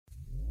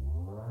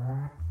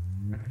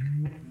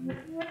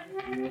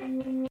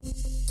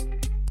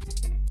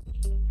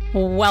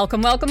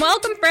Welcome,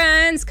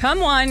 friends. Come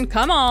one,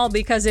 come all,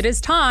 because it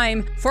is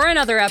time for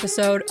another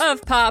episode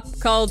of Pop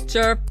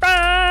Culture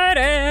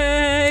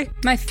Friday.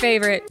 My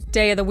favorite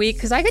day of the week,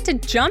 because I get to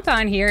jump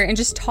on here and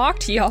just talk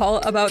to y'all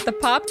about the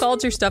pop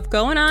culture stuff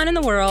going on in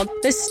the world,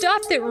 the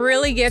stuff that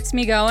really gets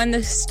me going,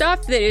 the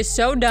stuff that is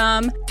so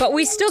dumb, but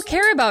we still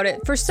care about it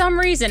for some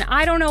reason.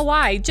 I don't know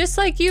why. Just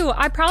like you,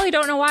 I probably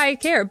don't know why I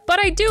care, but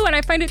I do, and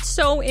I find it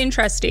so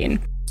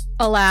interesting.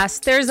 Alas,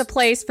 there's a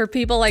place for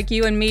people like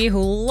you and me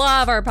who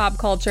love our pop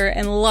culture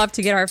and love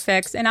to get our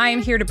fix, and I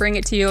am here to bring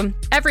it to you.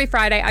 Every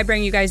Friday, I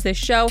bring you guys this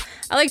show.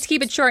 I like to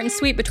keep it short and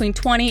sweet, between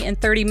 20 and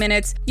 30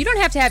 minutes. You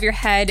don't have to have your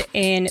head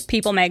in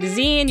People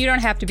magazine. You don't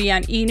have to be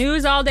on E!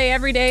 News all day,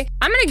 every day.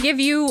 I'm going to give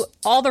you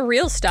all the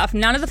real stuff,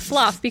 none of the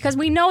fluff, because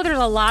we know there's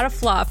a lot of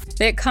fluff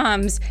that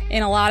comes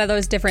in a lot of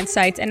those different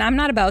sites, and I'm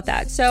not about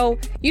that. So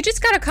you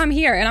just got to come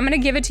here, and I'm going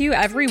to give it to you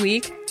every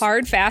week,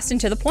 hard, fast,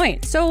 and to the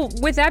point. So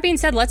with that being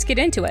said, let's get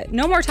into it.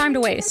 No more time to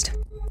waste.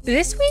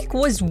 This week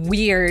was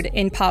weird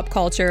in pop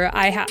culture,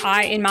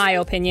 in my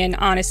opinion,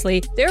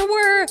 honestly. There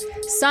were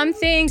some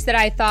things that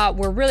I thought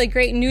were really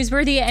great and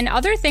newsworthy, and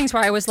other things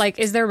where I was like,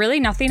 is there really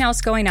nothing else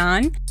going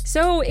on?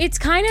 So it's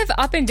kind of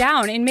up and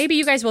down, and maybe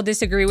you guys will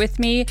disagree with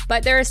me,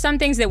 but there are some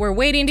things that we're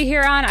waiting to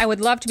hear on. I would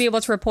love to be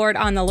able to report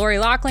on the Lori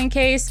Loughlin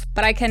case,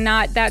 but I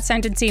cannot. That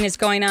sentencing is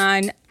going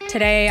on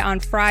today on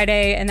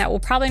Friday, and that will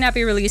probably not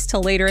be released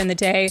till later in the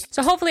day.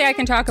 So hopefully I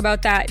can talk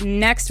about that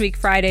next week,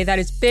 Friday. That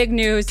is big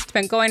news. It's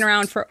been going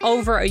around for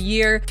over a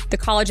year, the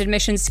college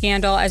admissions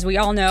scandal, as we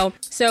all know.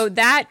 So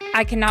that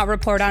I cannot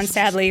report on,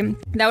 sadly.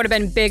 That would have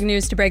been big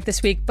news to break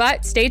this week,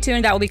 but stay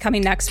tuned. That will be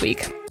coming next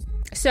week.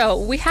 So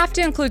we have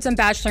to include some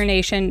Bachelor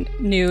Nation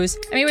news.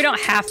 I mean, we don't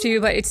have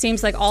to, but it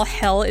seems like all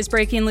hell is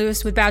breaking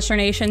loose with Bachelor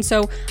Nation,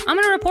 so I'm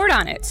going to report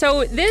on it.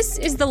 So this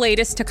is the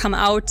latest to come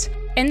out.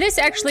 And this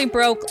actually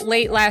broke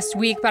late last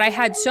week, but I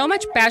had so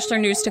much Bachelor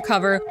news to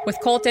cover with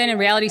Colton and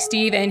Reality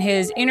Steve and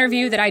his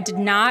interview that I did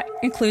not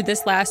include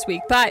this last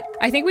week. But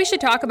I think we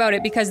should talk about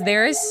it because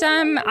there is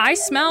I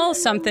smell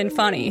something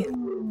funny.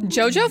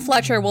 JoJo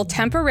Fletcher will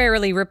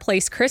temporarily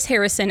replace Chris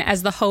Harrison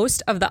as the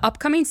host of the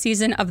upcoming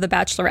season of The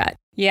Bachelorette.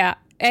 Yeah,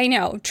 I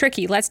know,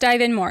 tricky. Let's dive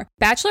in more.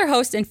 Bachelor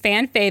host and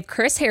fan fave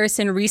Chris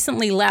Harrison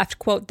recently left,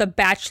 quote, the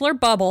Bachelor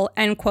bubble,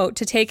 end quote,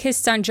 to take his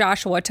son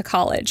Joshua to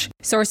college.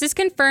 Sources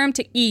confirmed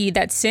to E!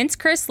 That since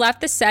Chris left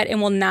the set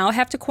and will now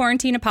have to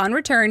quarantine upon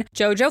return,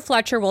 JoJo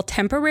Fletcher will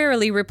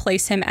temporarily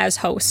replace him as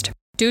host.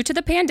 Due to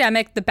the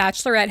pandemic, The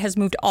Bachelorette has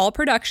moved all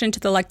production to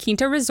the La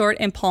Quinta Resort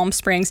in Palm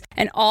Springs,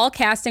 and all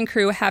cast and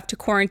crew have to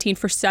quarantine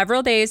for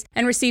several days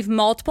and receive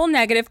multiple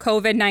negative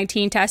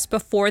COVID-19 tests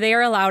before they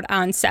are allowed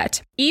on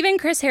set. Even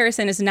Chris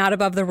Harrison is not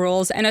above the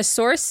rules, and a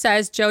source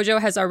says JoJo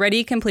has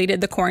already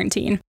completed the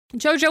quarantine.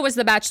 JoJo was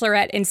the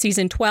Bachelorette in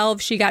season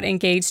 12. She got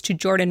engaged to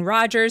Jordan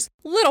Rogers,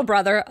 little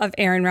brother of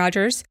Aaron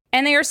Rodgers,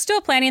 and they are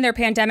still planning their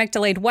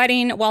pandemic-delayed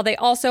wedding while they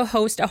also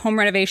host a home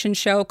renovation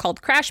show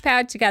called Crash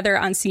Pad together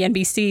on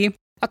CNBC.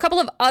 A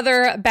couple of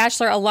other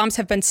Bachelor alums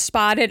have been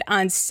spotted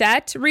on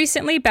set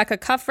recently. Becca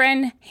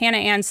Kufrin, Hannah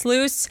Ann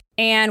Sluice,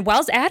 and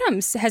Wells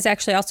Adams has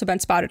actually also been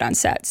spotted on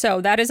set. So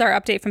that is our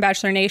update from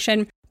Bachelor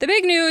Nation. The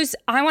big news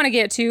I want to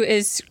get to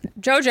is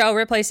JoJo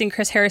replacing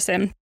Chris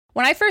Harrison.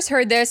 When I first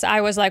heard this,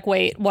 I was like,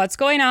 wait, what's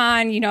going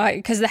on?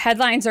 Because the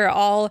headlines are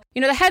all,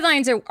 the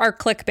headlines are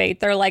clickbait.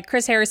 They're like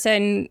Chris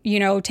Harrison,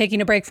 taking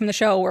a break from the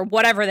show or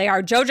whatever they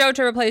are. JoJo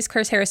to replace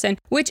Chris Harrison,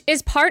 which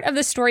is part of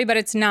the story, but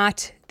it's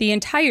not the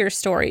entire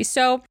story.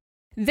 So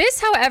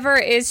this, however,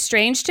 is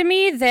strange to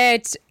me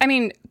that,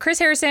 Chris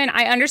Harrison,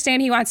 I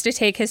understand he wants to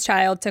take his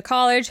child to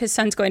college. His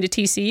son's going to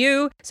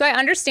TCU. So I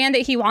understand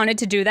that he wanted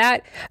to do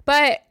that.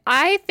 But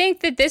I think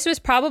that this was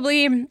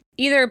probably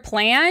either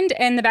planned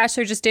and The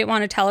Bachelor just didn't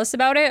want to tell us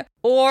about it,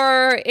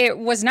 or it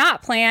was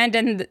not planned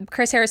and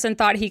Chris Harrison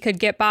thought he could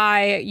get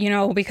by,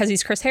 because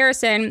he's Chris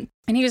Harrison.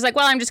 And he was like,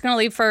 well, I'm just going to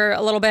leave for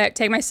a little bit,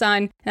 take my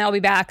son, and I'll be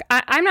back.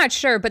 I'm not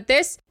sure. But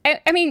this,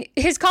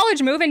 his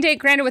college move-in date,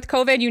 granted with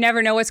COVID, you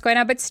never know what's going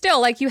on. But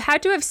still, you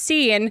had to have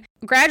seen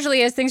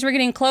gradually as things were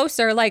getting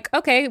closer,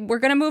 okay, we're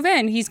going to move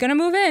in. He's going to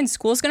move in.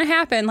 School's going to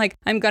happen.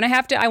 I'm going to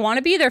have to, I want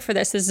to be there for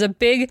this. This is a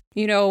big,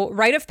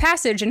 rite of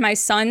passage in my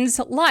son's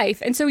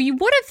life. And so you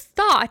would have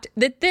thought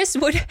that this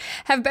would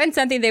have been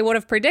something they would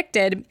have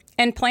predicted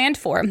and planned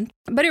for.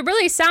 But it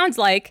really sounds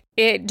like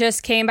it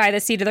just came by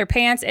the seat of their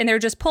pants and they're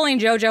just pulling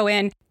JoJo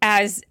in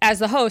as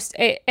the host.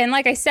 And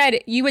like I said,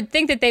 you would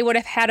think that they would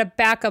have had a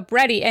backup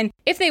ready. And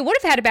if they would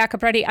have had a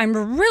backup ready,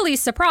 I'm really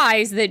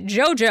surprised that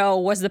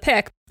JoJo was the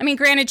pick.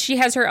 Granted, she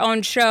has her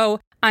own show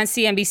on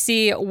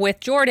CNBC with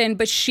Jordan,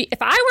 but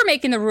if I were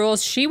making the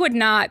rules, she would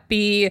not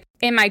be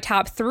in my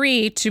top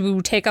 3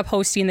 to take up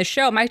hosting the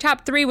show. My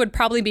top 3 would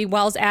probably be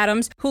Wells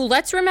Adams, who,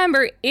 let's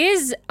remember,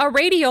 is a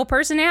radio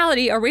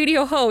personality, a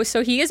radio host.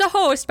 So he is a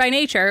host by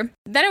nature.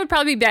 Then it would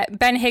probably be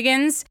Ben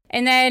Higgins.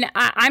 And then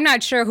I'm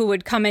not sure who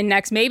would come in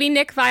next. Maybe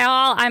Nick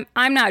Viall.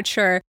 I'm not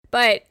sure.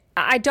 But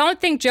I don't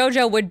think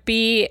JoJo would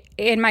be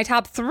in my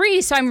top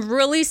 3. So I'm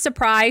really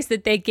surprised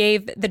that they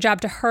gave the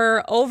job to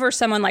her over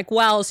someone like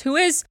Wells, who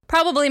is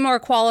probably more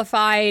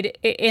qualified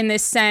in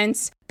this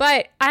sense.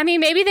 But I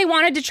mean, maybe they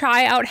wanted to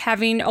try out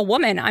having a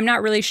woman. I'm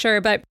not really sure.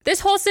 But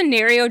this whole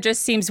scenario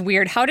just seems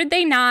weird. How did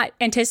they not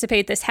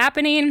anticipate this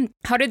happening?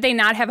 How did they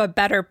not have a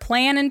better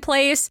plan in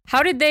place?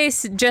 How did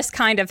this just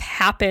kind of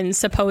happen,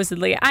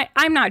 supposedly?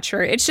 I'm not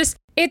sure.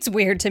 It's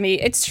weird to me.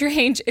 It's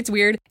strange. It's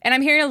weird. And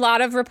I'm hearing a lot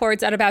of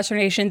reports out of Bachelor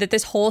Nation that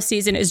this whole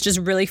season is just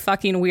really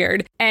fucking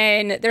weird.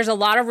 And there's a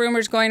lot of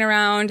rumors going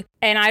around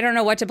and I don't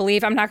know what to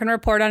believe. I'm not going to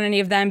report on any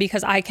of them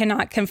because I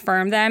cannot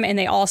confirm them and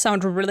they all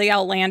sound really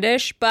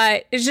outlandish,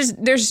 but it's just,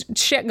 there's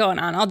shit going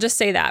on. I'll just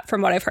say that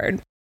from what I've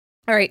heard.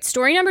 All right.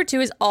 Story number 2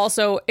 is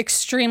also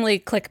extremely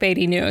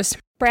clickbaity news.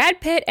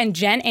 Brad Pitt and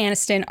Jen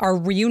Aniston are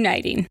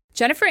reuniting.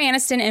 Jennifer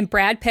Aniston and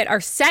Brad Pitt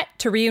are set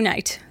to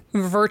reunite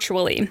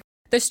virtually.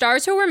 The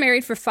stars, who were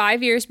married for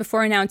 5 years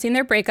before announcing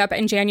their breakup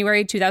in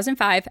January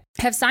 2005,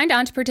 have signed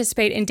on to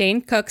participate in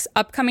Dane Cook's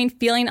upcoming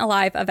Feeling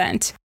Alive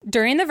event.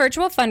 During the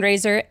virtual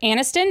fundraiser,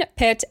 Aniston,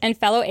 Pitt, and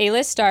fellow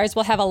A-list stars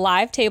will have a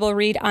live table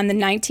read on the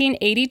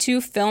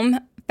 1982 film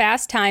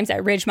Fast Times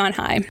at Ridgemont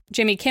High.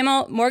 Jimmy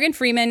Kimmel, Morgan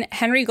Freeman,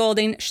 Henry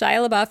Golding,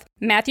 Shia LaBeouf,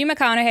 Matthew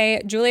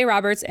McConaughey, Julia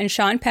Roberts, and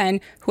Sean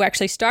Penn, who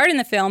actually starred in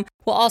the film,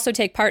 will also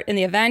take part in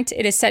the event.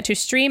 It is set to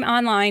stream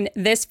online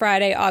this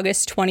Friday,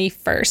 August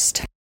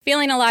 21st.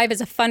 Feeling Alive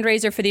is a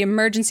fundraiser for the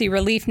emergency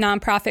relief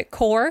nonprofit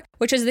CORE,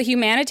 which is the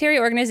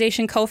humanitarian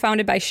organization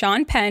co-founded by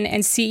Sean Penn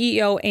and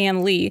CEO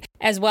Ann Lee,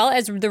 as well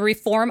as the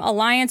Reform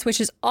Alliance, which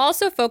is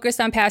also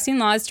focused on passing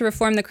laws to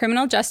reform the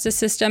criminal justice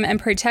system and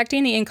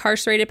protecting the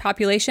incarcerated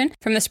population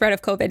from the spread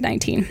of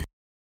COVID-19.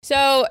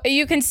 So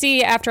you can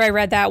see after I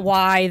read that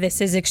why this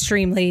is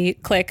extremely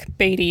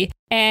clickbaity.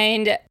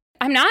 And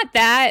I'm not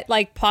that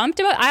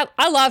pumped about.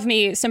 I love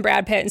me some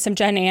Brad Pitt and some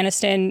Jen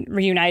Aniston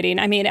reuniting.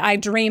 I mean, I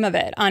dream of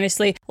it,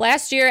 honestly.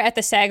 Last year at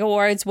the SAG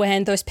Awards,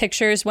 when those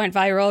pictures went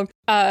viral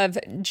of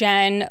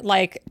Jen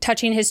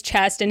touching his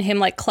chest and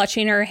him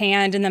clutching her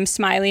hand and them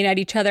smiling at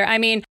each other. I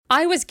mean,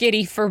 I was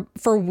giddy for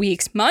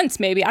weeks, months,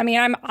 maybe. I mean,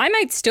 I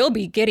might still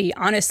be giddy,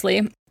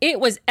 honestly. It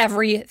was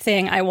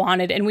everything I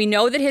wanted. And we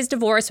know that his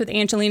divorce with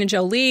Angelina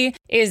Jolie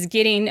is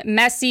getting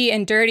messy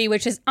and dirty,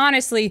 which is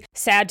honestly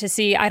sad to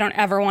see. I don't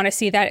ever want to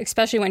see that,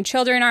 especially when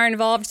children are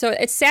involved. So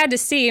it's sad to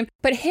see.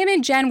 But him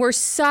and Jen were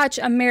such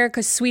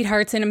America's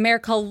sweethearts, and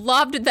America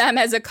loved them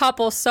as a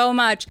couple so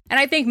much. And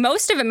I think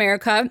most of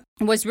America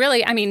was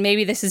really, I mean,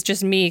 maybe this is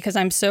just me because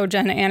I'm so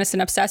Jen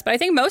Aniston obsessed, but I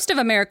think most of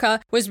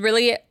America was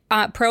really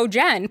pro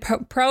Jen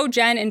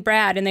and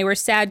Brad, and they were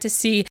sad to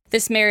see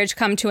this marriage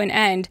come to an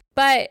end.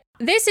 But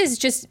this is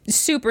just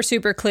super,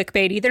 super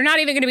clickbaity. They're not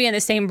even going to be in the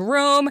same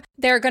room.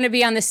 They're going to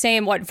be on the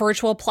same,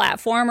 virtual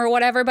platform or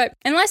whatever. But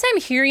unless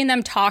I'm hearing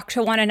them talk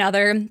to one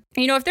another,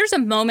 if there's a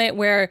moment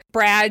where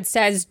Brad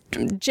says,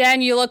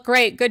 Jen, you look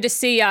great, good to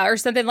see ya, or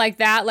something like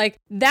that,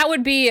 that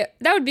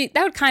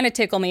would kind of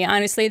tickle me,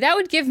 honestly. That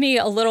would give me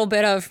a little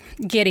bit of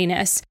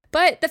giddiness.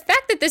 But the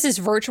fact that this is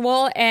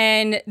virtual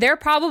and they're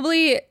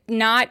probably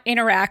not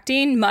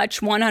interacting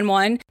much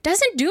one-on-one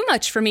doesn't do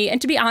much for me.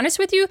 And to be honest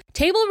with you,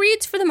 table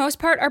reads for the most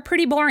part are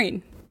pretty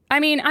boring. I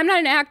mean, I'm not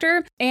an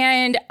actor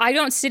and I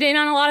don't sit in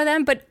on a lot of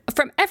them, but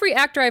from every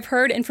actor I've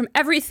heard and from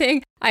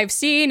everything I've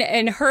seen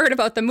and heard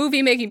about the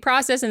movie making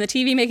process and the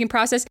TV making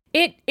process,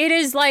 it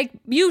is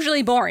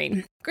usually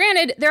boring.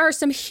 Granted, there are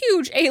some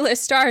huge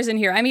A-list stars in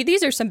here. I mean,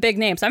 these are some big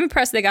names. I'm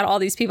impressed they got all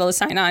these people to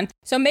sign on.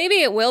 So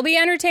maybe it will be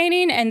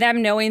entertaining, and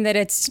them knowing that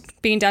it's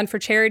being done for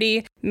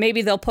charity,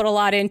 maybe they'll put a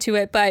lot into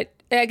it. But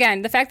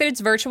again, the fact that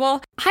it's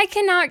virtual,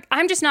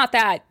 I'm just not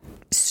that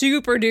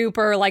super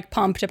duper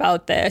pumped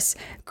about this.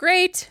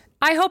 Great.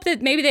 I hope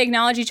that maybe they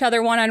acknowledge each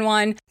other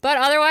one-on-one, but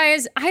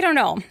otherwise, I don't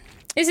know.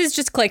 This is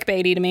just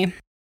clickbaity to me.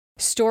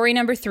 Story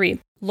number 3.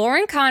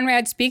 Lauren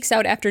Conrad speaks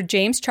out after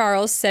James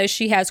Charles says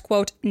she has,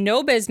 quote,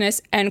 no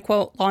business, end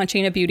quote,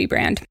 launching a beauty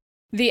brand.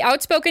 The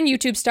outspoken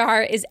YouTube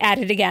star is at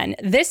it again,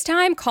 this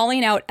time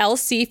calling out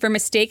LC for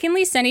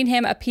mistakenly sending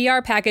him a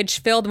PR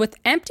package filled with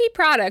empty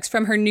products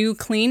from her new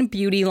clean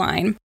beauty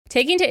line.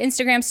 Taking to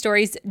Instagram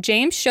stories,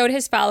 James showed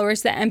his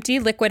followers the empty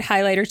liquid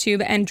highlighter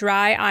tube and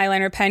dry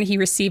eyeliner pen he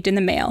received in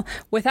the mail.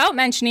 Without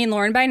mentioning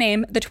Lauren by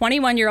name, the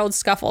 21-year-old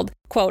scuffled,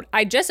 quote,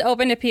 I just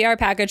opened a PR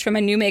package from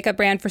a new makeup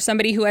brand for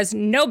somebody who has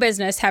no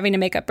business having a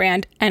makeup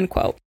brand, end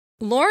quote.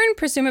 Lauren,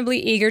 presumably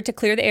eager to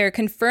clear the air,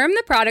 confirmed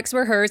the products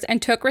were hers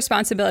and took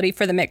responsibility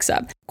for the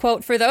mix-up.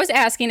 Quote, for those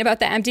asking about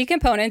the empty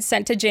components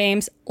sent to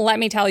James, let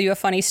me tell you a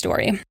funny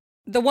story.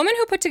 The woman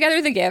who put together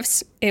the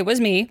gifts, it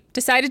was me,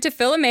 decided to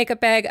fill a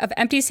makeup bag of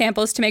empty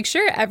samples to make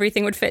sure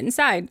everything would fit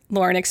inside,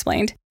 Lauren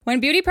explained.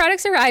 When beauty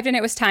products arrived and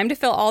it was time to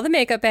fill all the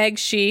makeup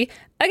bags, she,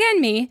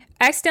 again me,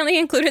 accidentally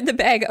included the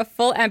bag of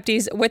full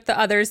empties with the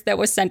others that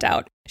was sent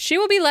out. She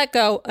will be let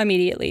go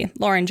immediately,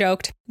 Lauren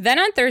joked. Then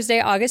on Thursday,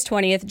 August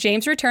 20th,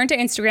 James returned to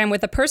Instagram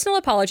with a personal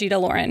apology to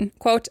Lauren.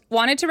 Quote,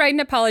 wanted to write an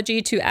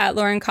apology to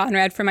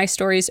 @LaurenConrad for my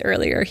stories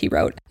earlier, he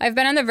wrote. I've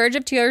been on the verge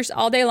of tears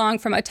all day long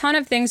from a ton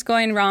of things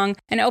going wrong,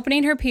 and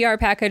opening her PR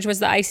package was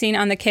the icing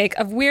on the cake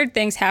of weird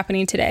things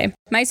happening today.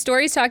 My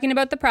stories talking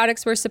about the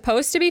products were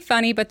supposed to be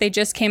funny, but they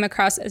just came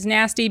across as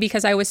nasty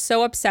because I was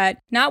so upset,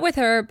 not with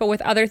her, but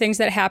with other things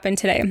that happened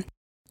today.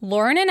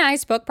 Lauren and I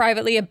spoke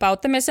privately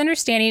about the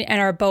misunderstanding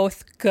and are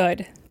both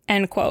good,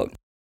 end quote.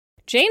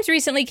 James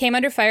recently came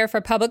under fire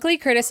for publicly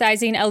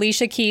criticizing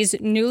Alicia Keys'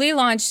 newly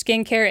launched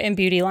skincare and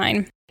beauty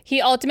line.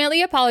 He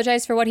ultimately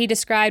apologized for what he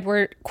described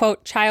were,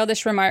 quote,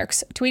 childish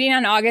remarks, tweeting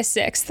on August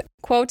 6th,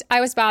 quote,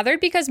 I was bothered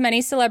because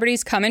many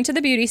celebrities come into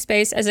the beauty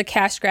space as a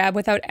cash grab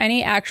without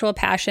any actual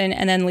passion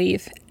and then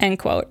leave, end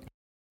quote.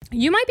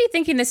 You might be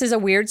thinking this is a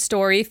weird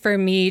story for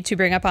me to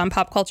bring up on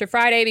Pop Culture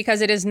Friday because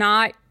it is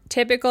not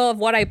typical of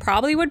what I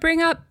probably would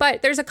bring up,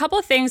 but there's a couple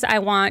of things I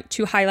want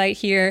to highlight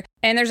here,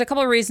 and there's a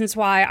couple of reasons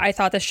why I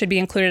thought this should be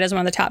included as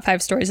one of the top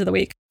 5 stories of the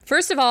week.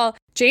 First of all,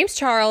 James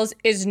Charles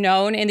is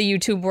known in the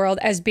YouTube world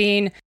as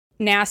being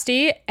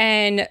nasty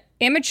and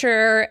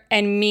immature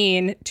and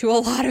mean to a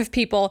lot of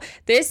people.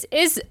 This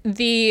is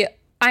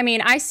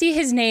I see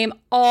his name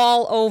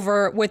all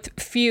over with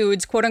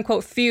feuds, quote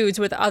unquote feuds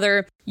with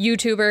other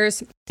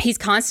YouTubers. He's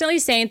constantly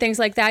saying things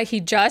like that. He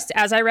just,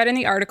 as I read in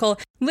the article,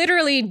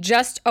 literally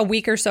just a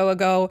week or so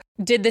ago,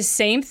 did the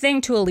same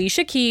thing to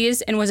Alicia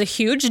Keys and was a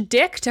huge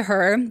dick to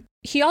her.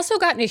 He also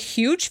got in a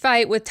huge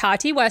fight with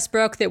Tati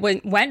Westbrook that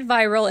went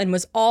viral and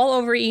was all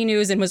over E!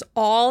 News and was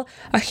all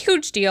a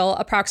huge deal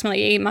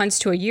approximately 8 months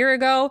to a year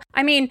ago.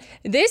 I mean,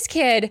 this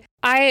kid,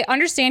 I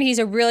understand he's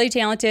a really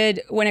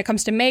talented when it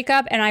comes to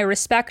makeup, and I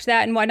respect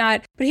that and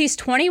whatnot, but he's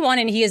 21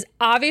 and he is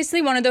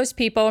obviously one of those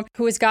people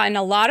who has gotten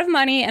a lot of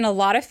money and a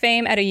lot of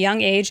fame at a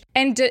young age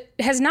and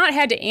has not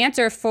had to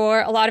answer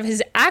for a lot of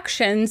his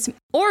actions,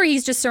 or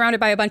he's just surrounded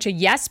by a bunch of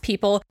yes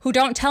people who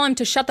don't tell him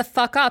to shut the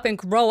fuck up and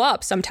grow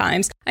up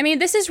sometimes. I mean,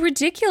 this is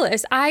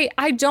ridiculous. I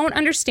don't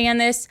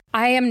understand this.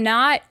 I am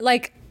not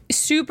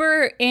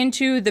super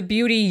into the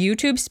beauty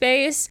YouTube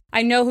space.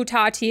 I know who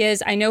Tati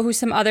is. I know who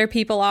some other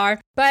people are.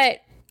 But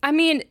I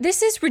mean,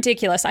 this is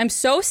ridiculous. I'm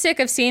so sick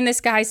of seeing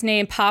this guy's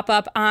name pop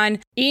up on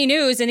E!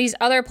 News and these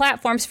other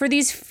platforms for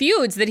these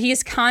feuds that he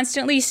is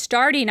constantly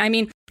starting. I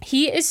mean,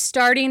 he is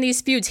starting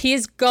these feuds. He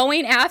is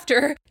going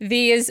after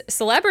these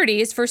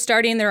celebrities for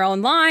starting their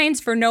own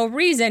lines for no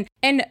reason.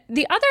 And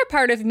the other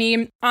part of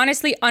me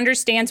honestly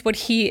understands what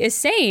he is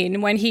saying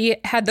when he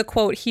had the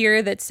quote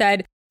here that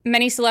said,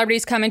 many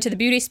celebrities come into the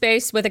beauty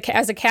space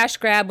as a cash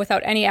grab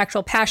without any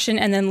actual passion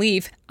and then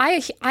leave.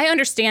 I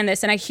understand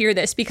this and I hear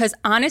this because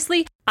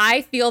honestly,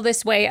 I feel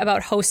this way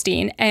about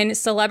hosting and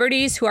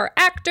celebrities who are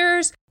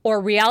actors or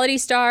reality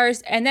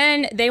stars, and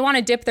then they want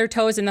to dip their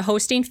toes in the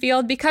hosting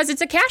field because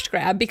it's a cash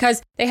grab,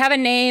 because they have a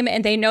name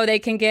and they know they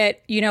can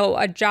get,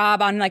 a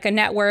job on like a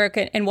network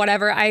and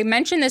whatever. I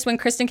mentioned this when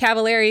Kristin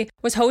Cavallari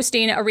was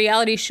hosting a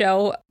reality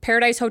show,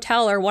 Paradise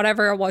Hotel or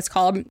whatever it was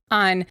called,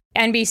 on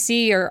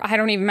NBC, or I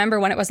don't even remember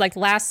when it was, like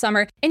last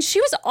summer, and she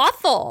was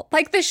awful.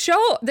 Like the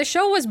show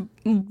was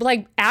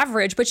like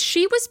average, but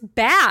she was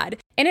bad.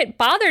 And it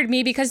bothered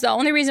me because the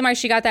only reason why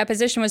she got that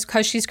position was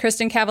because she's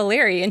Kristin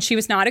Cavallari and she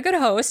was not a good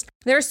host.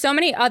 There are so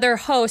many other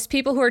hosts,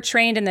 people who are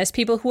trained in this,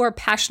 people who are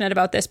passionate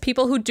about this,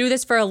 people who do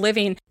this for a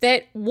living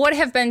that would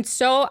have been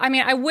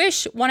I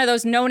wish one of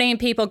those no-name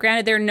people,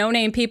 granted they're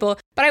no-name people,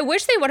 but I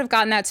wish they would have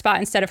gotten that spot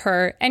instead of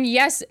her. And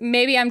yes,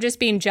 maybe I'm just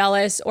being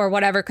jealous or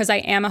whatever because I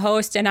am a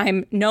host and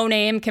I'm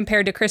no-name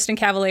compared to Kristin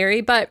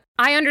Cavallari, but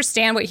I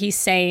understand what he's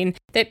saying,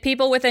 that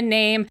people with a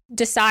name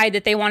decide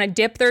that they want to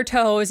dip their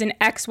toes in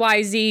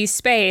XYZ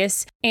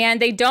space and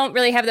they don't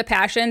really have the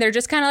passion. They're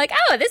just kind of like,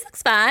 oh, this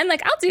looks fun.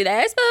 Like, I'll do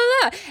this, blah,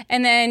 blah, blah.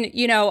 And then,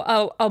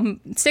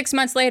 6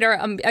 months later,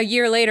 a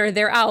year later,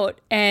 they're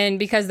out and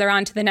because they're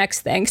on to the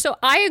next thing. So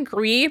I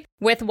agree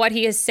with what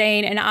he is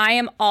saying. And I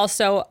am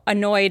also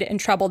annoyed and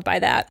troubled by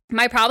that.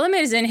 My problem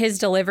is in his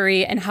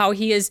delivery and how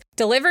he is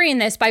delivering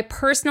this by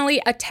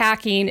personally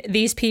attacking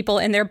these people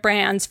and their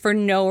brands for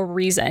no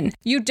reason.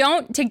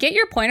 To get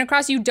your point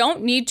across, you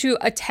don't need to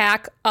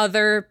attack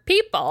other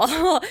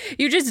people.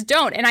 You just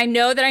don't. And I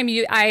know that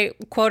I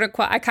quote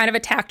unquote, I kind of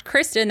attacked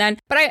Kristin then,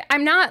 but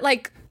I'm not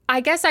like, I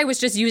guess I was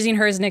just using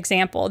her as an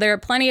example. There are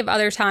plenty of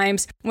other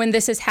times when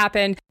this has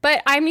happened,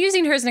 but I'm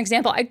using her as an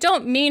example. I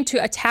don't mean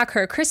to attack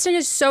her. Kristin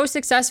is so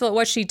successful at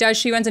what she does.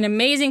 She runs an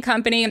amazing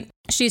company.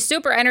 She's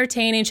super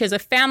entertaining. She has a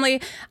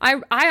family.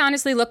 I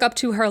honestly look up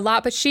to her a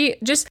lot, but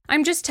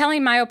I'm just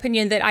telling my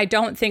opinion that I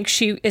don't think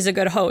she is a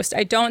good host.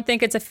 I don't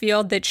think it's a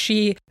field that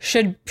she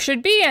should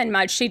be in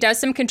much. She does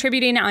some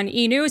contributing on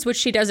E! News, which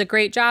she does a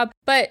great job,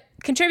 but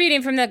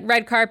contributing from the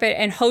red carpet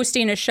and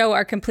hosting a show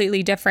are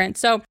completely different.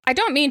 So I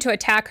don't mean to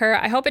attack her.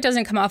 I hope it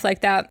doesn't come off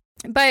like that.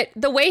 But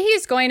the way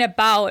he's going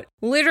about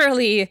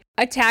literally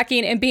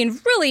attacking and being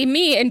really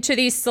mean to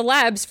these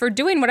celebs for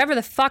doing whatever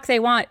the fuck they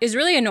want is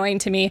really annoying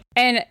to me.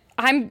 And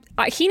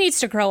he needs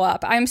to grow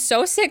up. I'm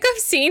so sick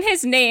of seeing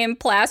his name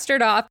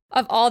plastered off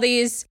of all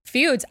these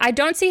feuds. I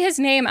don't see his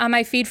name on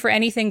my feed for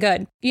anything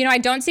good. I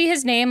don't see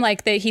his name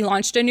like that he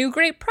launched a new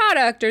great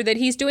product, or that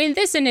he's doing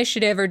this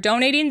initiative, or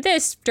donating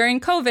this during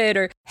COVID,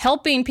 or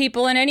helping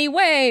people in any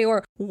way,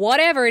 or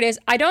whatever it is.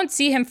 I don't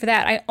see him for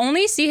that. I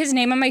only see his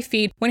name on my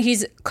feed when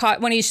he's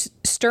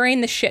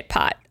stirring the shit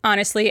pot,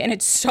 honestly, and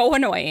it's so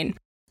annoying.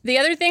 The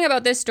other thing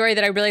about this story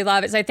that I really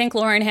love is I think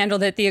Lauren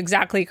handled it the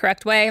exactly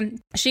correct way.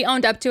 She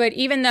owned up to it,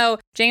 even though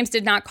James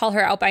did not call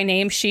her out by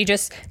name. She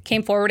just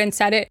came forward and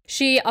said it.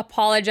 She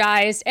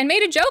apologized and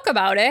made a joke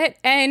about it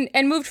and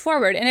moved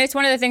forward. And it's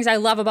one of the things I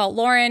love about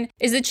Lauren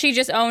is that she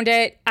just owned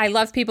it. I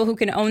love people who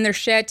can own their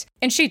shit.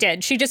 And she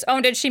did. She just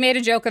owned it. She made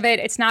a joke of it.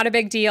 It's not a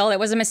big deal. It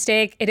was a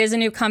mistake. It is a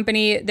new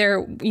company.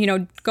 They're,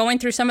 going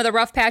through some of the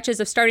rough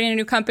patches of starting a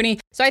new company.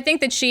 So I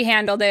think that she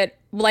handled it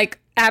like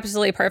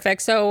absolutely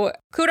perfect. So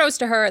kudos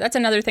to her. That's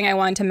another thing I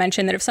wanted to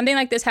mention, that if something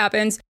like this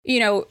happens,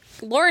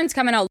 Lauren's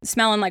coming out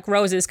smelling like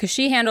roses because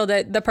she handled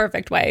it the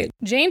perfect way.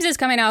 James is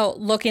coming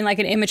out looking like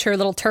an immature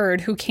little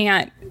turd who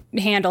can't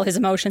handle his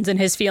emotions and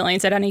his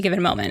feelings at any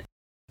given moment.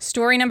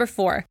 Story number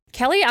 4.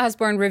 Kelly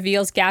Osbourne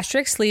reveals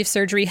gastric sleeve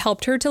surgery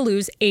helped her to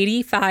lose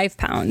 85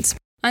 pounds.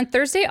 On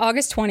Thursday,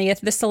 August 20th,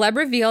 the celeb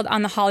revealed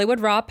on the Hollywood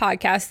Raw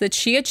podcast that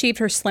she achieved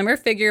her slimmer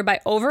figure by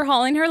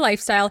overhauling her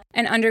lifestyle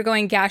and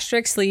undergoing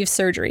gastric sleeve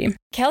surgery.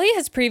 Kelly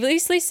has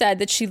previously said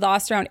that she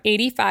lost around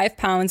 85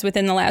 pounds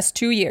within the last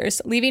 2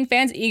 years, leaving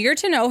fans eager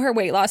to know her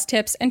weight loss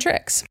tips and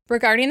tricks.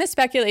 Regarding the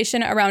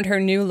speculation around her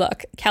new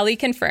look, Kelly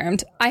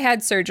confirmed, "I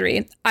had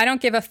surgery. I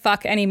don't give a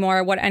fuck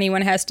anymore what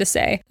anyone has to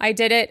say. I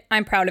did it.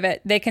 I'm proud of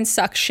it. They can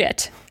suck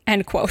shit."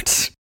 End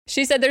quote.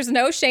 She said there's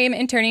no shame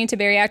in turning to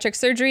bariatric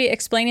surgery,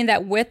 explaining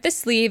that with the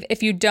sleeve,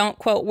 if you don't,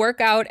 quote,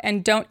 work out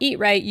and don't eat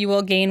right, you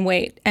will gain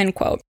weight, end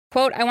quote.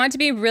 Quote, "I want to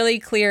be really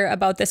clear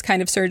about this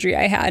kind of surgery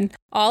I had.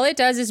 All it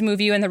does is move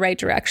you in the right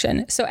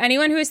direction. So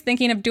anyone who is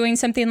thinking of doing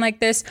something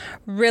like this,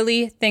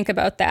 really think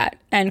about that,"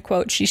 end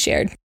quote, she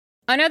shared.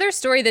 Another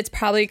story that's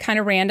probably kind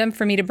of random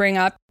for me to bring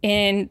up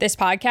in this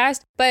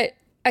podcast, but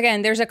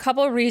again, there's a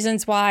couple of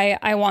reasons why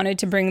I wanted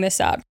to bring this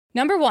up.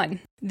 Number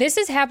 1, this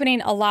is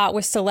happening a lot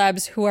with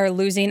celebs who are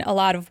losing a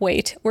lot of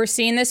weight. We're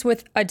seeing this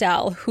with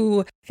Adele,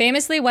 who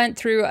famously went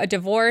through a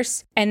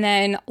divorce and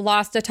then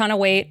lost a ton of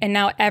weight. And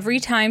now every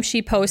time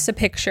she posts a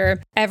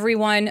picture,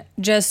 everyone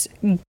just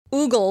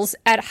oogles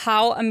at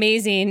how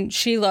amazing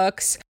she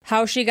looks,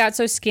 how she got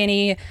so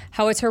skinny,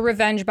 how it's her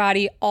revenge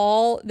body,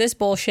 all this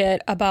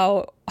bullshit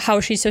about how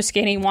she's so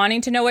skinny,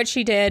 wanting to know what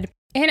she did.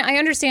 And I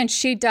understand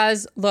she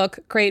does look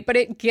great, but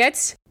it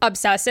gets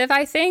obsessive,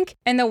 I think.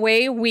 And the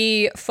way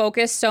we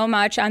focus so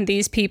much on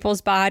these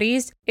people's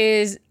bodies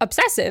is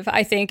obsessive,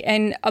 I think,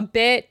 and a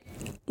bit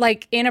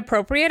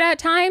inappropriate at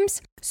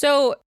times.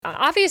 So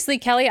obviously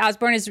Kelly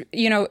Osbourne is,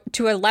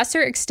 to a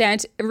lesser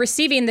extent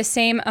receiving the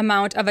same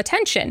amount of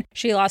attention.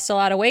 She lost a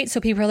lot of weight.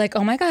 So people are like,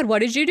 "Oh my God, what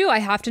did you do? I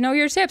have to know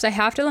your tips. I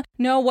have to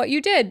know what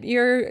you did,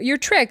 your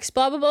tricks,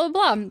 blah, blah, blah,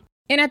 blah."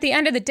 And at the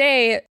end of the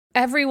day,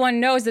 everyone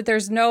knows that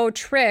there's no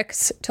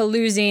tricks to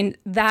losing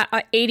that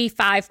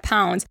 85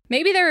 pounds.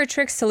 Maybe there are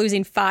tricks to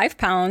losing 5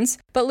 pounds,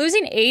 but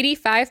losing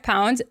 85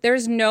 pounds,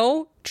 there's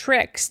no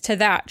tricks to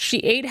that. She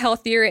ate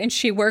healthier and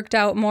she worked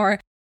out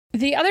more.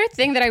 The other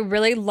thing that I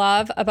really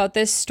love about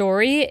this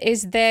story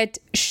is that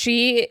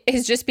she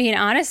is just being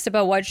honest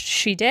about what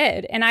she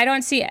did. And I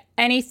don't see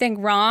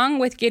anything wrong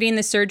with getting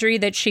the surgery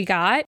that she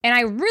got. And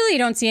I really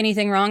don't see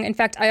anything wrong. In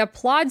fact, I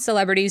applaud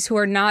celebrities who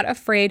are not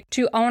afraid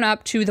to own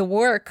up to the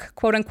work,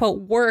 quote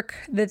unquote, work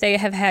that they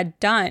have had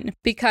done,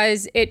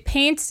 because it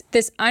paints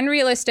this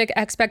unrealistic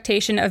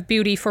expectation of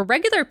beauty for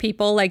regular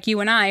people like you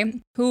and I,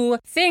 who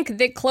think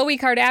that Khloe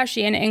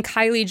Kardashian and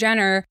Kylie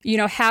Jenner,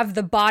 have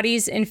the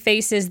bodies and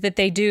faces that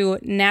they do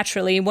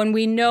naturally, when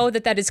we know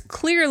that that is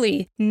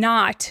clearly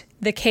not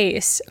the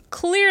case.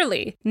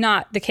 Clearly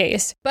not the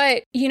case.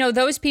 But,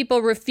 those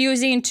people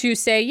refusing to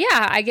say,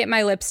 yeah, I get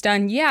my lips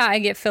done. Yeah, I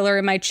get filler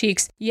in my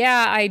cheeks.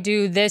 Yeah, I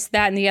do this,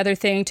 that, and the other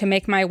thing to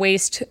make my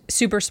waist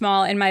super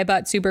small and my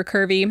butt super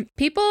curvy.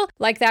 People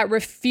like that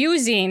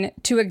refusing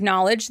to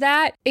acknowledge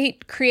that,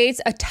 it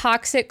creates a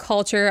toxic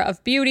culture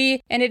of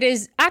beauty. And it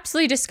is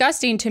absolutely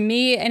disgusting to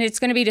me. And it's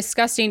going to be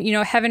disgusting,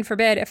 heaven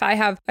forbid, if I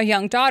have a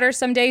young daughter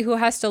someday who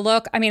has to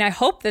look. I mean, I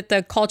hope that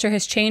the culture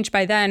has changed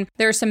by then.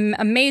 There are some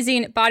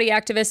amazing body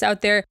activists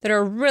out there that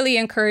are really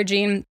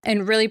encouraging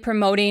and really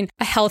promoting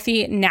a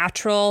healthy,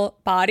 natural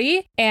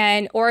body.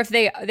 And, or if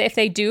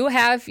they do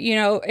have,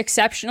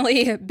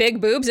 exceptionally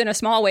big boobs and a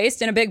small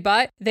waist and a big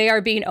butt, they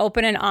are being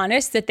open and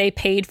honest that they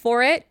paid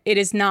for it. It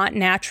is not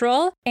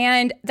natural.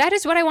 And that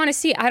is what I want to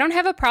see. I don't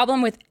have a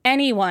problem with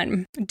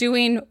anyone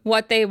doing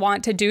what they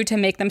want to do to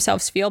make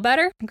themselves feel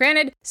better.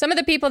 Granted, some of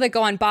the people that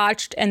go on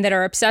Botched and that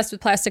are obsessed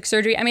with plastic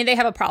surgery, I mean, they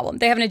have a problem.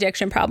 They have an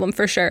addiction problem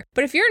for sure.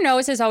 But if your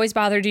nose has always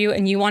bothered you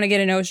and you want to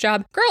get a nose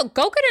job, girl,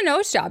 go get a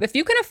nose job. If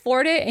you can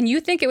afford it and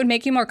you think it would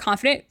make you more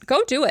confident,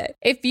 go do it.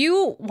 If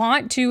you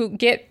want to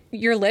get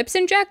your lips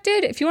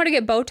injected, if you want to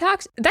get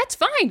Botox, that's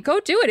fine. Go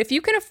do it. If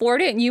you can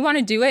afford it and you want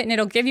to do it and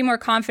it'll give you more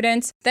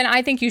confidence, then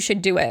I think you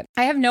should do it.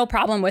 I have no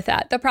problem with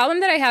that. The problem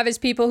that I have is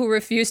people who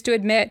refuse to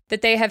admit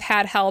that they have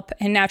had help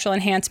and natural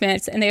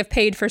enhancements and they have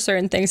paid for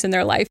certain things in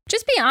their life.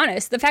 Just be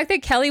honest. The fact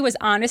that Kelly was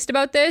honest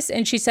about this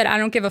and she said, I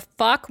don't give a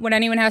fuck what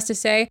anyone has to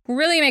say,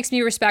 really makes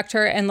me respect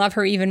her and love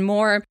her even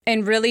more,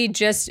 and really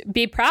just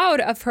be proud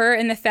of her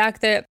in the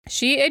fact that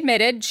she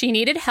admitted she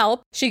needed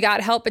help. She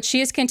got help, but she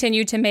has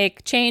continued to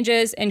make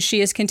changes and she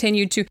has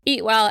continued to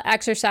eat well,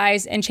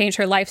 exercise, and change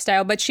her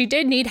lifestyle. But she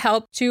did need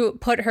help to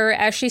put her,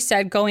 as she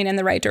said, going in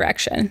the right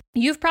direction.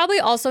 You've probably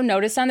also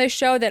noticed on this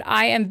show that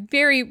I am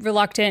very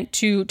reluctant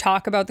to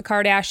talk about the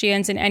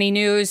Kardashians in any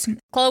news.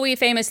 Khloe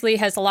famously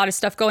has a lot of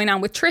stuff going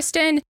on with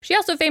Tristan. She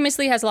also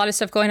famously has a lot of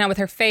stuff going on with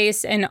her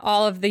face and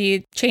all of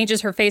the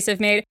changes her face have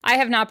made. I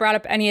have not brought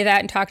up any of that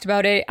and talked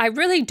about it. I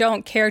really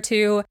don't care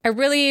to. I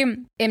really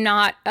am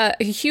not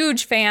a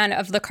huge fan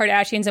of the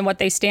Kardashians and what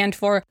they stand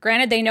for.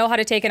 Granted, they know how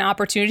to take an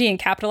opportunity and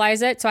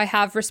capitalize it, so I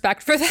have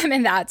respect for them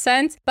in that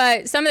sense.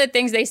 But some of the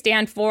things they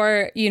stand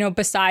for,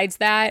 besides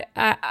that,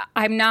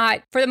 I'm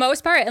not, for the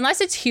most part,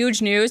 unless it's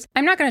huge news,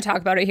 I'm not going to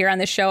talk about it here on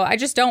this show. I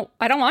don't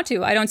want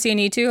to. I don't see a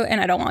need to, and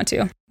I don't want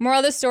to. Moral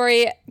of the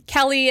story,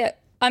 Kelly,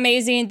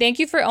 amazing. Thank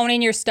you for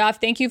owning your stuff.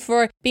 Thank you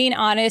for being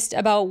honest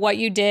about what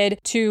you did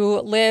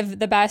to live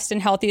the best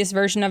and healthiest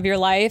version of your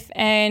life.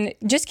 And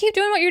just keep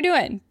doing what you're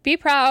doing. Be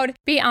proud,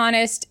 be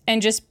honest,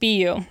 and just be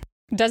you.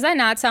 Does that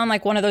not sound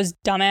like one of those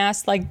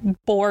dumbass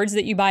boards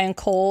that you buy in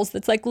Kohl's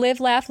that's like live,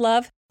 laugh,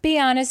 love? Be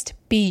honest,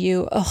 be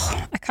you.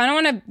 Ugh, I kind of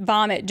want to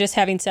vomit just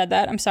having said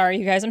that. I'm sorry,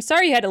 you guys. I'm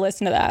sorry you had to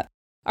listen to that.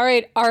 All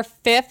right, our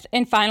fifth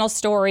and final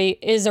story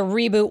is a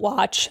reboot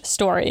watch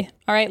story.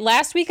 All right,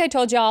 last week I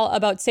told y'all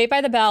about Saved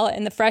by the Bell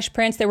and The Fresh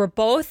Prince. They were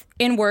both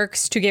in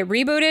works to get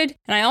rebooted.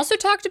 And I also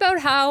talked about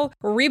how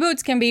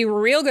reboots can be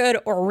real good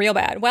or real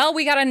bad. Well,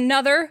 we got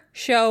another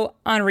show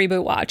on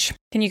Reboot Watch.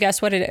 Can you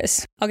guess what it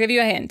is? I'll give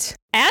you a hint.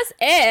 As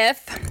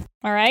if,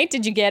 all right,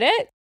 did you get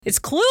it? It's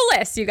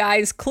Clueless, you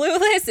guys.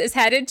 Clueless is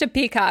headed to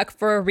Peacock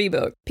for a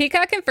reboot.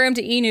 Peacock confirmed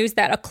to E! News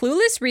that a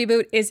Clueless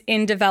reboot is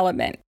in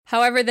development.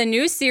 However, the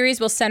new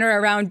series will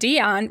center around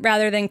Dion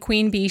rather than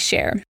Queen Bee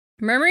Cher.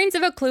 Murmurings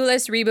of a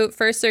Clueless reboot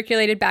first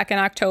circulated back in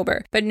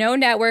October, but no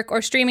network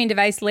or streaming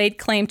device laid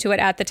claim to it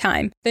at the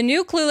time. The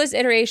new Clueless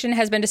iteration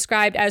has been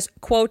described as,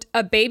 quote,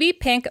 a baby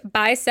pink,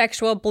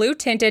 bisexual,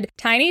 blue-tinted,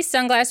 tiny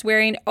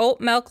sunglass-wearing, oat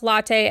milk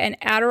latte and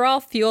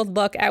Adderall-fueled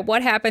look at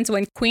what happens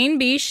when Queen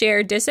Bee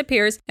Cher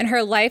disappears and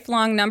her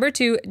lifelong number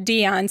 2,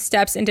 Dion,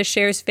 steps into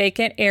Cher's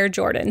vacant Air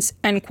Jordans,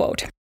 end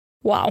quote.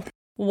 Wow.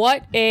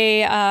 What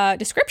a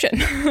description.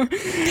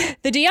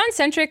 The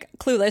Dion-centric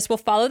Clueless will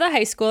follow the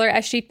high schooler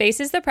as she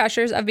faces the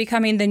pressures of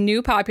becoming the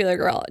new popular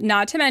girl.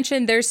 Not to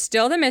mention, there's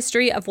still the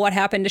mystery of what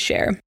happened to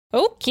Cher.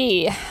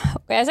 Okay.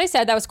 As I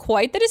said, that was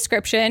quite the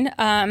description.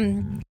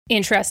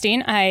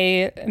 Interesting.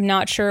 I am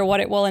not sure what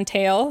it will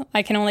entail.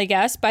 I can only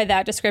guess by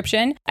that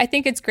description. I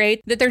think it's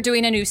great that they're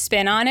doing a new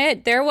spin on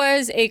it. There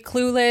was a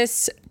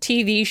Clueless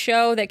TV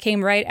show that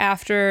came right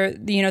after,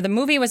 the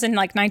movie was in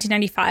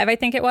 1995, I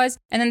think it was.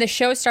 And then the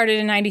show started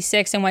in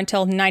 96 and went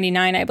till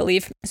 99, I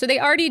believe. So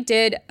they already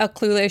did a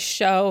Clueless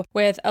show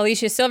with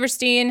Alicia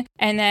Silverstein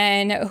and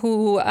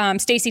then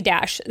Stacey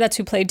Dash. That's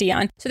who played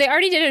Dion. So they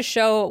already did a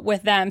show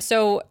with them.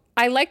 So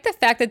I like the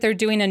fact that they're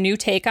doing a new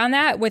take on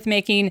that with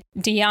making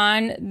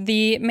Dion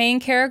the main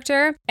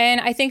character.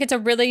 And I think it's a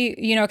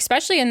really,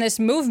 especially in this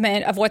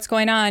movement of what's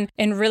going on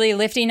and really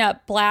lifting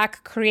up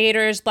Black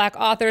creators, Black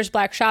authors,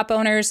 Black shop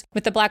owners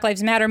with the Black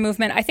Lives Matter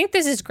movement. I think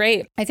this is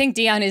great. I think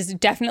Dion is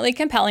definitely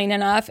compelling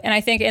enough. And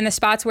I think in the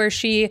spots where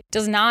she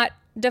does not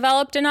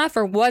developed enough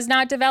or was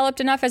not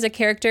developed enough as a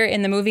character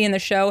in the movie and the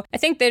show, I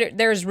think that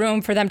there's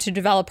room for them to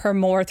develop her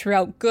more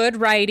throughout good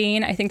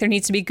writing. I think there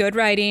needs to be good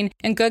writing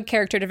and good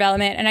character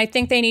development. And I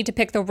think they need to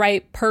pick the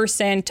right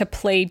person to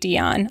play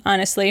Dion,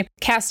 honestly.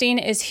 Casting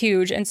is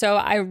huge. And so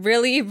I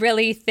really,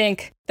 really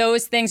think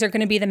those things are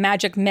going to be the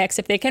magic mix.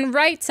 If they can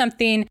write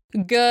something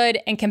good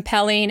and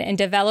compelling and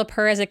develop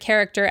her as a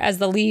character as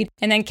the lead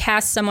and then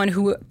cast someone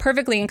who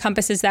perfectly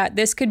encompasses that,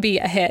 this could be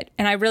a hit.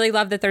 And I really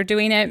love that they're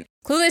doing it.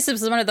 Clueless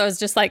is one of those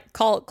just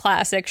cult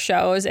classic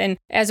shows. And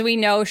as we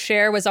know,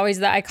 Cher was always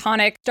the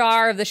iconic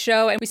star of the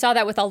show. And we saw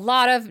that with a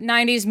lot of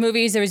 90s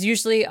movies. There was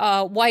usually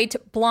a white,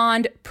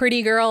 blonde,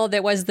 pretty girl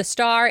that was the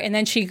star. And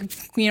then she,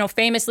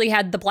 famously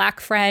had the black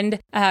friend.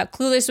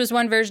 Clueless was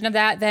one version of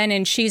that then,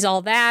 and She's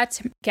All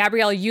That.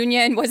 Gabrielle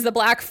Union was the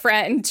black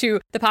friend to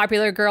the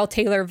popular girl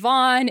Taylor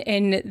Vaughn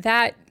in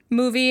that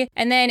movie.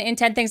 And then in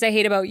 10 Things I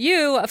Hate About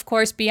You, of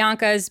course,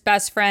 Bianca's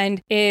best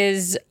friend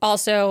is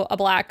also a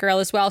black girl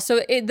as well.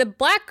 So the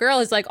black girl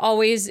is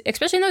always,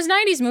 especially in those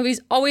 90s movies,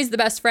 always the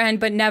best friend,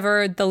 but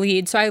never the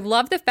lead. So I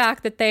love the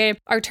fact that they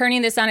are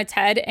turning this on its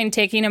head and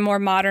taking a more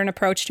modern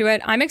approach to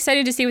it. I'm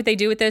excited to see what they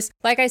do with this.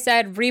 Like I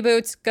said,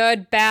 reboots,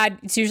 good, bad.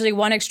 It's usually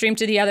one extreme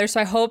to the other.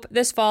 So I hope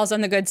this falls on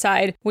the good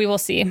side. We will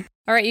see.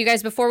 All right, you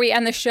guys, before we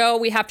end the show,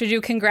 we have to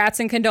do congrats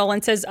and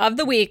condolences of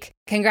the week.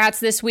 Congrats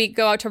this week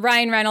go out to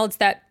Ryan Reynolds,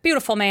 that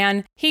beautiful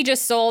man. He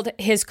just sold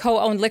his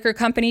co-owned liquor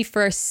company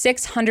for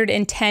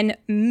 $610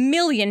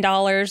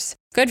 million.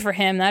 Good for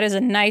him. That is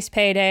a nice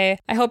payday.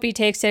 I hope he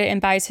takes it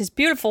and buys his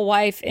beautiful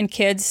wife and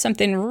kids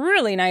something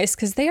really nice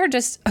because they are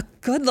just a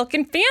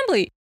good-looking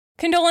family.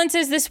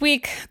 Condolences this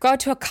week go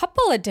out to a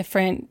couple of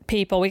different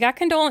people. We got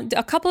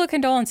a couple of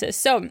condolences.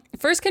 So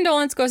first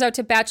condolence goes out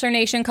to Bachelor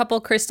Nation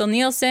couple Crystal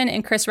Nielsen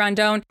and Chris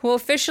Rondone, who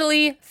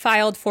officially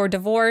filed for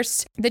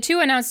divorce. The two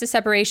announced a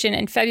separation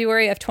in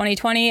February of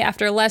 2020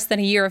 after less than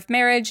a year of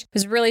marriage. It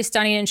was really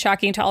stunning and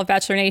shocking to all of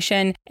Bachelor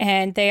Nation,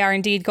 and they are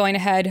indeed going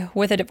ahead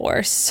with a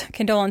divorce.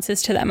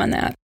 Condolences to them on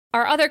that.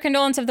 Our other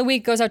condolence of the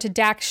week goes out to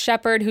Dax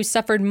Shepard, who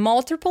suffered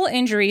multiple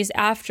injuries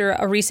after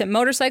a recent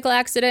motorcycle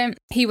accident.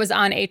 He was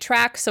on a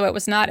track, so it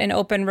was not an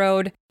open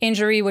road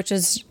injury, which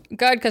is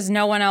good because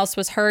no one else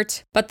was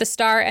hurt. But the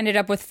star ended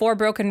up with 4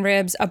 broken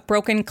ribs, a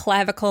broken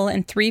clavicle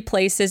in 3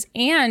 places,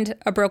 and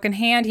a broken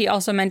hand. He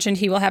also mentioned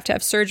he will have to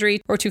have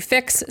surgery or to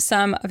fix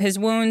some of his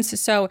wounds.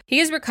 So he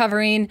is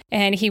recovering,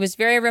 and he was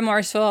very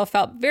remorseful,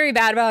 felt very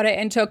bad about it,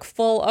 and took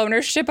full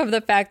ownership of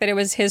the fact that it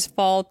was his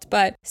fault.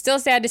 But still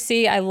sad to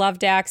see. I love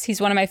Dax.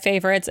 He's one of my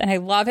favorites, and I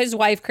love his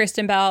wife,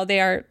 Kristen Bell.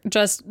 They're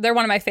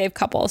one of my fave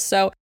couples.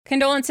 So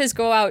condolences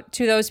go out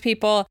to those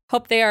people.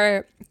 Hope they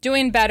are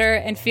doing better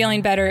and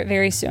feeling better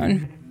very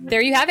soon.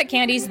 There you have it,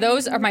 Candies.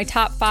 Those are my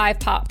top 5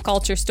 pop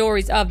culture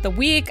stories of the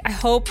week. I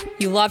hope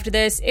you loved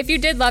this. If you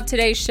did love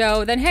today's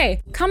show, then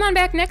hey, come on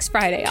back next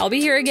Friday. I'll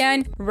be here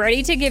again,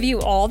 ready to give you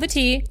all the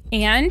tea.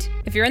 And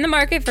if you're in the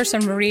market for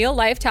some real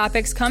life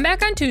topics, come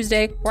back on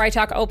Tuesday, where I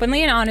talk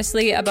openly and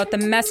honestly about the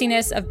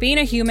messiness of being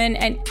a human,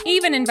 and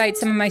even invite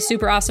some of my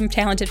super awesome,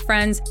 talented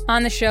friends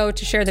on the show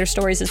to share their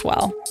stories as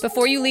well.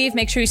 Before you leave,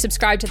 make sure you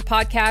subscribe to the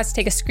podcast,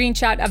 take a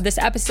screenshot of this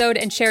episode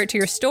and share it to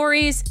your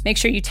stories. Make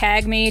sure you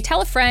tag me,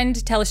 tell a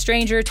friend, tell a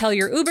stranger, tell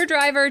your Uber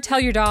driver, tell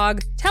your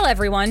dog, tell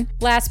everyone.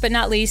 Last but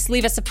not least,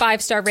 leave us a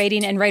 5-star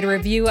rating and write a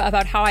review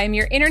about how I am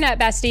your internet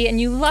bestie and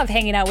you love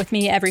hanging out with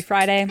me every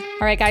Friday.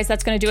 All right, guys,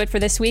 that's going to do it for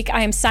this week.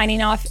 I am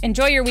signing off.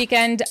 Enjoy your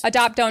weekend.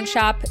 Adopt, don't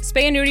shop.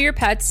 Spay and neuter your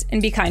pets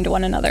and be kind to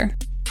one another.